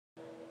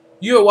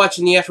You are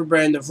watching the Afro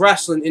brand of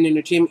wrestling and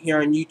entertainment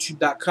here on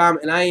YouTube.com,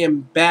 and I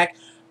am back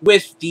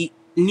with the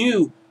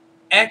new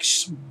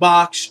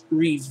Xbox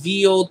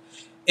revealed.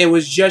 It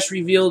was just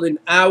revealed an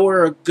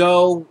hour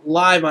ago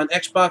live on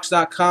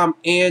Xbox.com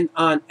and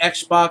on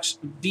Xbox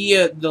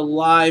via the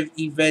live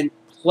event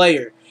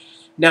player.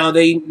 Now,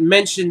 they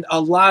mentioned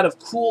a lot of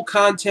cool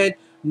content,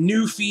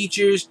 new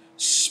features,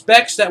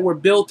 specs that were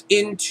built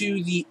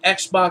into the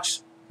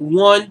Xbox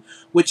One,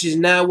 which is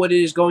now what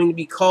it is going to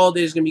be called.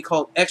 It is going to be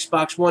called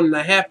Xbox One, and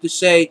I have to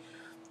say,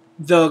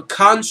 the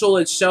console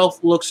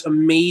itself looks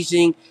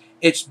amazing.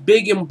 It's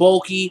big and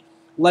bulky,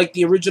 like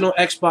the original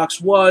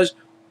Xbox was,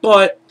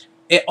 but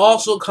it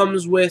also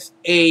comes with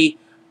a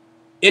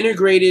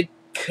integrated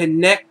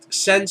Kinect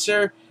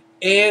sensor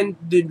and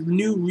the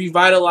new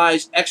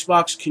revitalized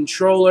Xbox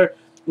controller,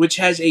 which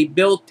has a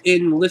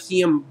built-in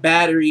lithium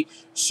battery,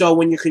 so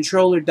when your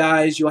controller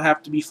dies, you'll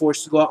have to be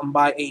forced to go out and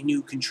buy a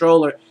new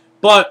controller.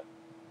 But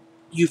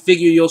you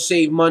figure you'll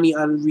save money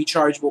on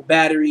rechargeable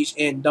batteries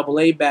and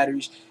AA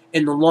batteries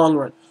in the long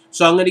run.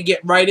 So I'm going to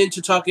get right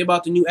into talking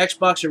about the new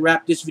Xbox and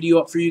wrap this video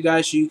up for you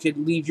guys so you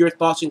can leave your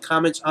thoughts and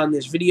comments on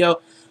this video.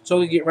 So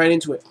I'm going to get right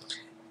into it.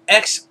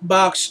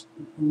 Xbox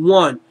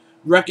One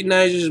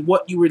recognizes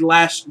what you were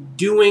last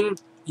doing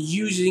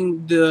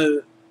using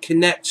the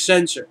Kinect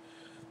sensor.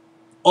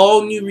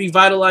 All new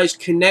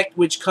revitalized Kinect,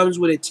 which comes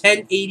with a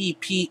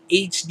 1080p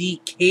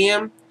HD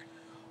cam.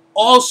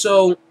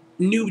 Also,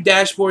 new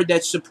dashboard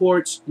that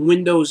supports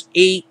Windows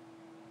 8.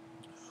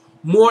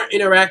 More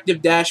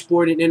interactive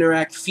dashboard and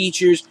interact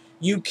features.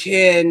 You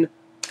can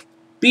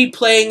be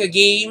playing a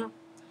game,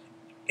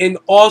 and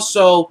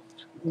also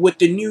with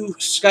the new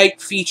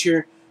Skype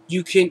feature,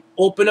 you can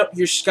open up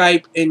your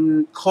Skype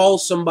and call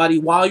somebody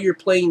while you're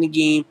playing the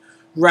game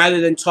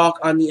rather than talk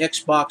on the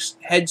Xbox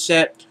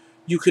headset.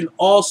 You can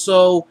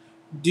also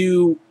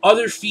do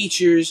other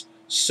features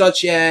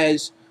such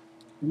as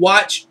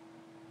watch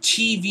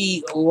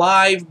TV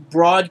live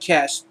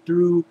broadcast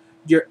through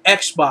your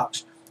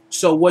Xbox.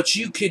 So what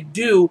you could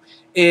do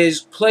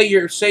is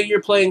say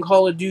you're playing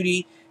Call of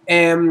Duty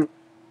and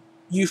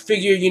you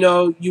figure,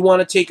 you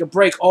want to take a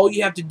break. All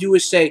you have to do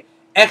is say,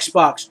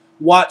 Xbox,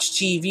 watch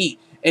TV,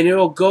 and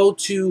it'll go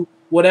to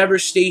whatever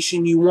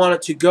station you want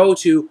it to go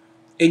to,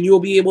 and you'll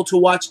be able to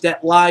watch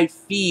that live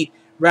feed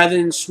rather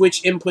than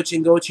switch inputs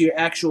and go to your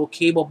actual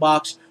cable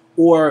box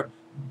or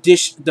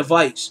dish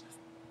device.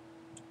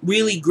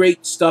 Really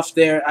great stuff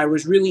there. I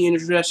was really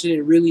interested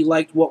and really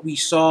liked what we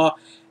saw,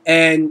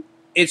 and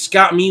it's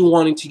got me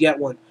wanting to get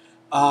one.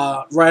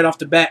 Right off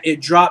the bat, it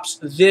drops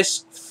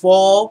this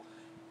fall,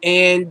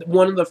 and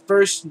one of the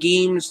first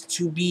games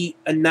to be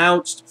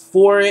announced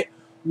for it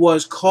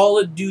was Call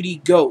of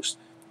Duty Ghost.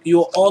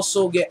 You'll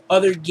also get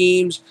other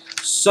games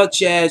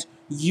such as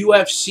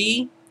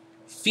UFC,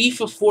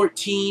 FIFA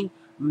 14,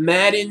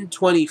 Madden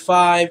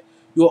 25.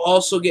 You'll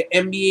also get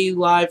NBA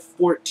Live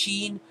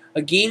 14,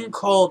 a game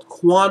called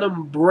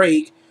Quantum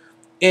Break,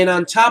 and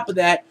on top of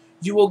that,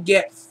 you will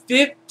get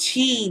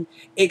 15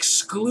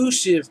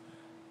 exclusive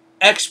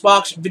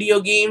Xbox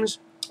video games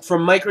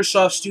from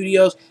Microsoft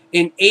Studios,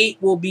 and 8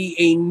 will be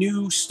a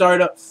new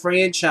startup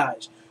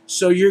franchise.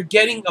 So you're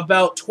getting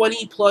about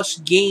 20 plus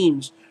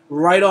games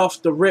right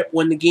off the rip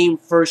when the game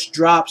first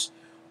drops.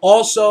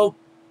 Also,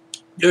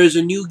 there is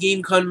a new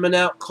game coming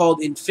out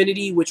called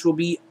Infinity, which will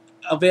be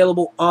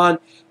available on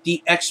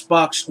the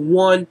Xbox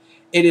One.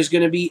 It is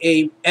going to be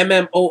a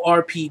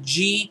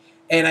MMORPG,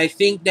 and I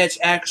think that's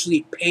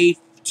actually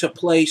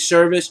pay-to-play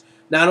service.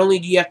 Not only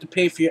do you have to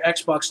pay for your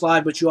Xbox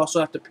Live, but you also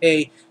have to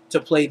pay to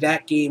play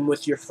that game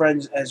with your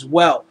friends as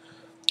well.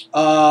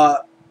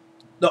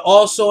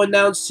 Also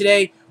announced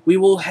today, we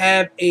will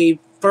have a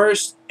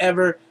first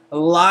ever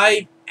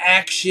live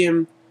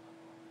action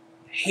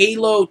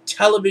Halo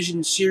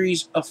television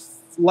series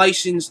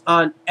licensed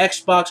on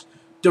Xbox,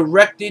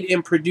 directed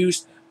and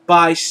produced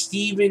by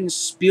Steven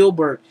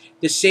Spielberg,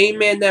 the same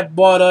man that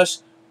bought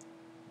us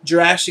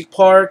Jurassic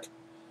Park,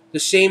 the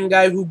same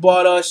guy who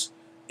bought us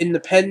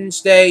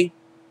Independence Day,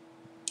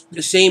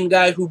 the same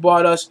guy who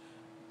brought us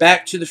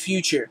Back to the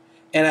Future.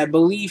 And I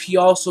believe he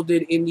also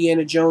did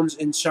Indiana Jones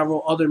and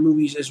several other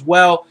movies as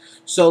well.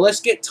 So let's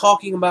get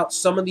talking about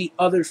some of the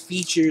other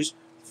features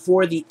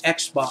for the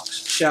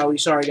Xbox, shall we?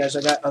 Sorry, guys,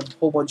 I got a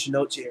whole bunch of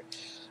notes here.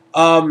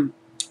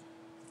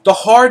 The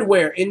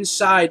hardware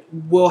inside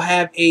will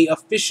have a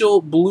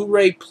official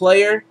Blu-ray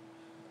player.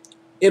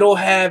 It'll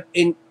have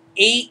an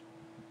 8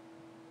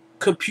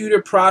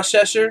 computer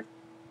processor.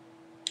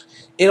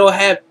 It'll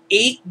have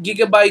 8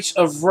 gigabytes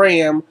of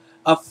RAM,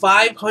 a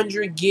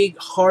 500 gig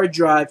hard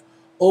drive,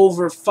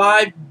 over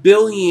 5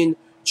 billion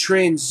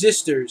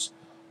transistors.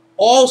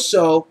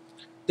 Also,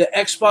 the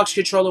Xbox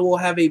controller will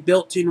have a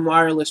built-in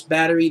wireless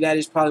battery. That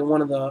is probably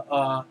one of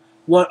the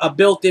a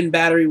built-in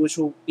battery, which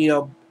will,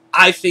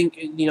 I think,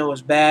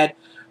 is bad,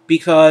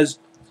 because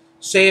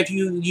say if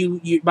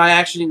you by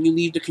accident you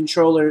leave the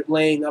controller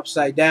laying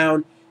upside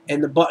down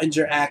and the buttons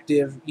are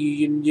active,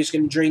 you're just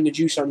going to drain the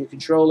juice on your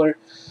controller.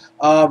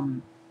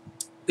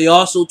 They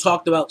also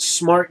talked about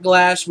Smart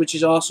Glass, which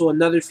is also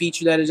another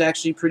feature that is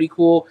actually pretty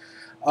cool.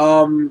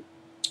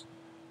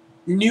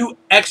 new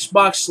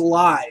Xbox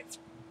Live.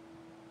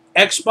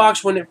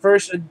 Xbox, when it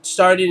first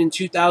started in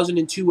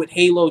 2002 with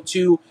Halo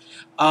 2,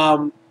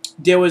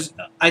 there was,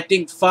 I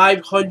think,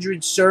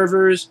 500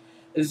 servers.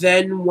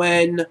 Then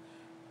when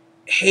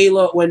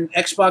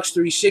Xbox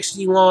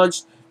 360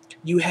 launched,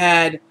 you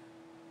had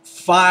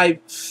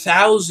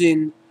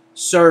 5,000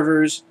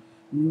 servers.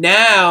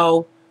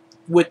 Now,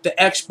 with the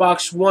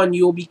Xbox One,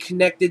 you'll be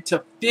connected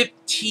to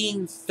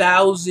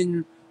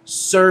 15,000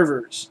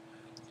 servers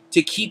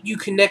to keep you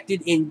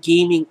connected in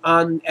gaming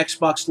on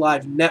Xbox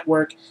Live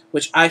Network,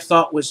 which I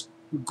thought was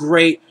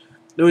great.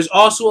 There was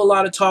also a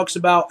lot of talks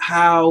about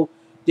how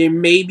there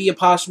may be a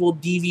possible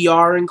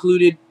DVR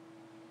included,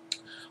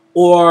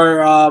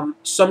 or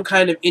some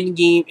kind of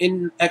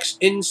in-game,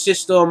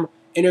 in-system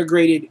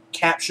integrated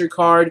capture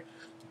card,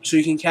 so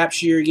you can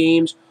capture your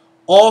games.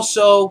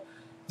 Also,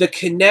 the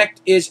Kinect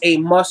is a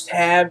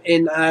must-have,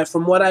 and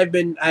from what I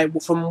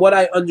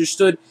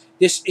understood,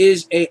 this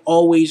is a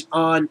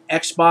always-on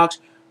Xbox.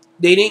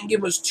 They didn't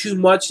give us too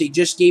much; they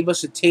just gave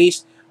us a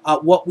taste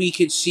of what we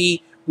could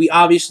see. We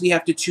obviously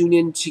have to tune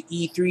in to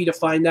E3 to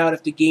find out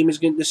if the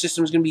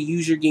system is going to be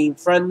user game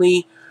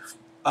friendly.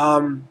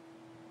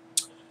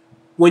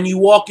 When you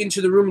walk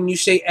into the room and you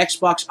say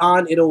Xbox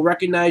on, it'll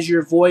recognize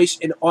your voice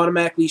and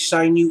automatically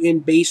sign you in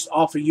based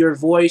off of your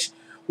voice,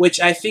 which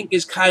I think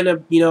is kind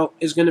of,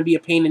 is going to be a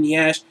pain in the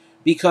ass,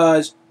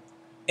 because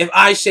if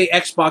I say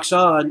Xbox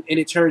on and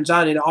it turns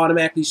on, it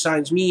automatically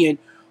signs me in.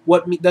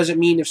 What does it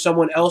mean if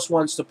someone else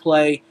wants to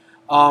play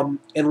and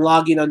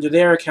log in under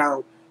their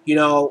account?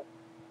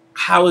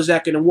 How is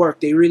that going to work?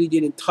 They really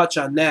didn't touch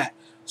on that.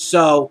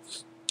 So,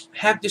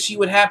 have to see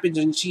what happens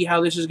and see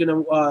how this is going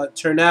to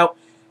turn out.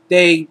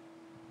 They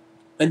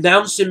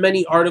announced in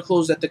many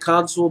articles that the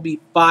console will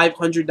be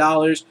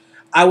 $500.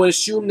 I would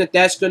assume that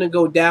that's going to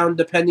go down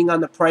depending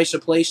on the price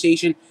of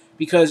PlayStation,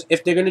 because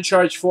if they're going to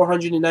charge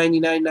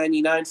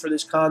 $499.99 for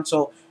this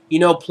console,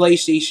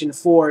 PlayStation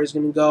 4 is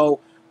going to go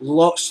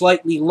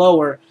slightly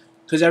lower,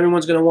 because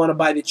everyone's going to want to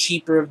buy the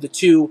cheaper of the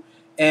two.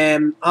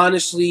 And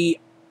honestly,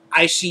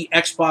 I see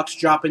Xbox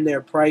dropping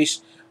their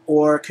price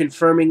or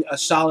confirming a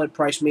solid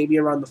price, maybe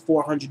around the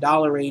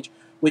 $400 range,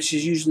 which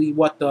is usually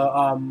what the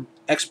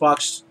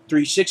Xbox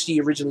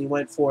 360 originally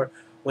went for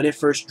when it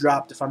first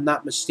dropped, if I'm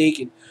not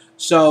mistaken.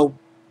 So,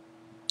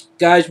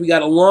 guys, we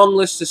got a long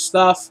list of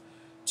stuff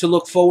to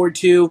look forward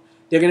to.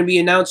 They're going to be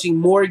announcing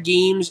more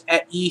games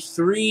at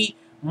E3,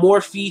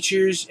 more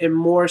features and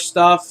more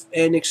stuff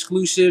and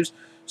exclusives.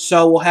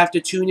 So we'll have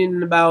to tune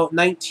in about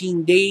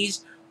 19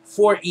 days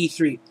for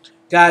E3.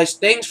 Guys,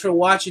 thanks for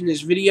watching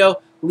this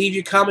video. Leave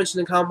your comments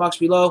in the comment box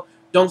below.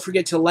 Don't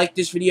forget to like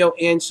this video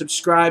and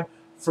subscribe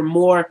for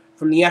more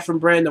from the Efren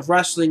brand of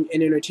wrestling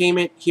and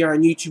entertainment here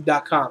on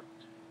YouTube.com.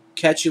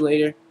 Catch you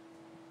later.